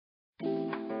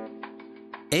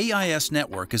AIS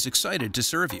Network is excited to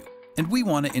serve you, and we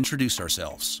want to introduce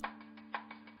ourselves.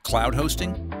 Cloud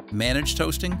hosting, managed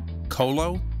hosting,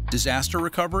 colo, disaster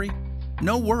recovery?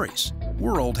 No worries,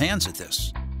 we're old hands at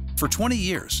this. For 20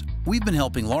 years, we've been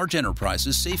helping large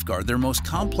enterprises safeguard their most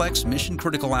complex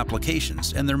mission-critical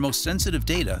applications and their most sensitive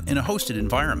data in a hosted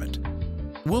environment.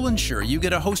 We'll ensure you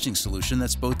get a hosting solution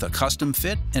that's both a custom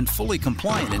fit and fully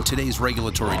compliant in today's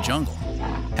regulatory jungle.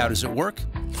 How does it work?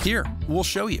 Here, we'll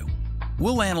show you.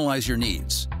 We'll analyze your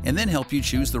needs and then help you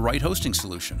choose the right hosting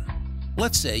solution.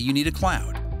 Let's say you need a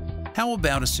cloud. How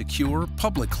about a secure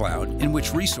public cloud in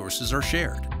which resources are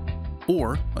shared?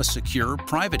 Or a secure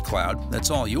private cloud that's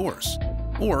all yours?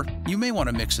 Or you may want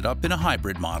to mix it up in a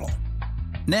hybrid model.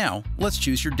 Now, let's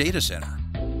choose your data center.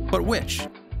 But which?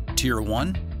 Tier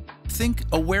 1? Think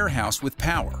a warehouse with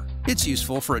power. It's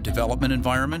useful for a development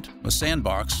environment, a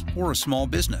sandbox, or a small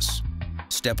business.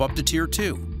 Step up to Tier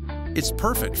 2. It's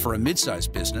perfect for a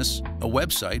mid-sized business, a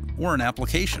website, or an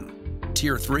application.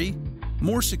 Tier 3?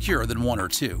 More secure than 1 or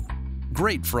 2.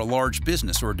 Great for a large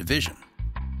business or division.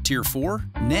 Tier 4?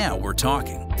 Now we're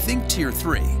talking. Think Tier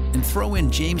 3 and throw in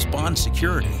James Bond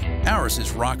security. Ours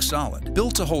is rock solid,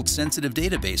 built to hold sensitive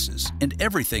databases and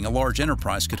everything a large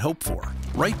enterprise could hope for,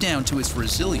 right down to its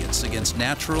resilience against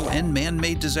natural and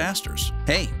man-made disasters.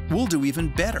 Hey, we'll do even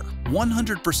better.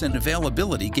 100%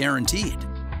 availability guaranteed.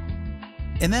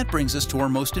 And that brings us to our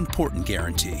most important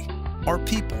guarantee, our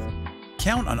people.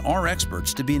 Count on our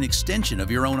experts to be an extension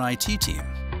of your own IT team.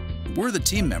 We're the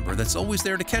team member that's always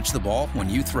there to catch the ball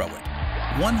when you throw it,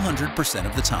 100%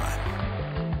 of the time.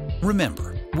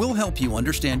 Remember, we'll help you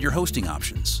understand your hosting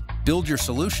options, build your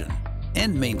solution,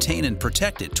 and maintain and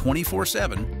protect it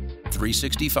 24/7,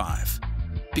 365.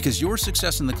 Because your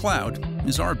success in the cloud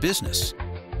is our business.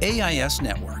 AIS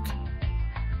Network.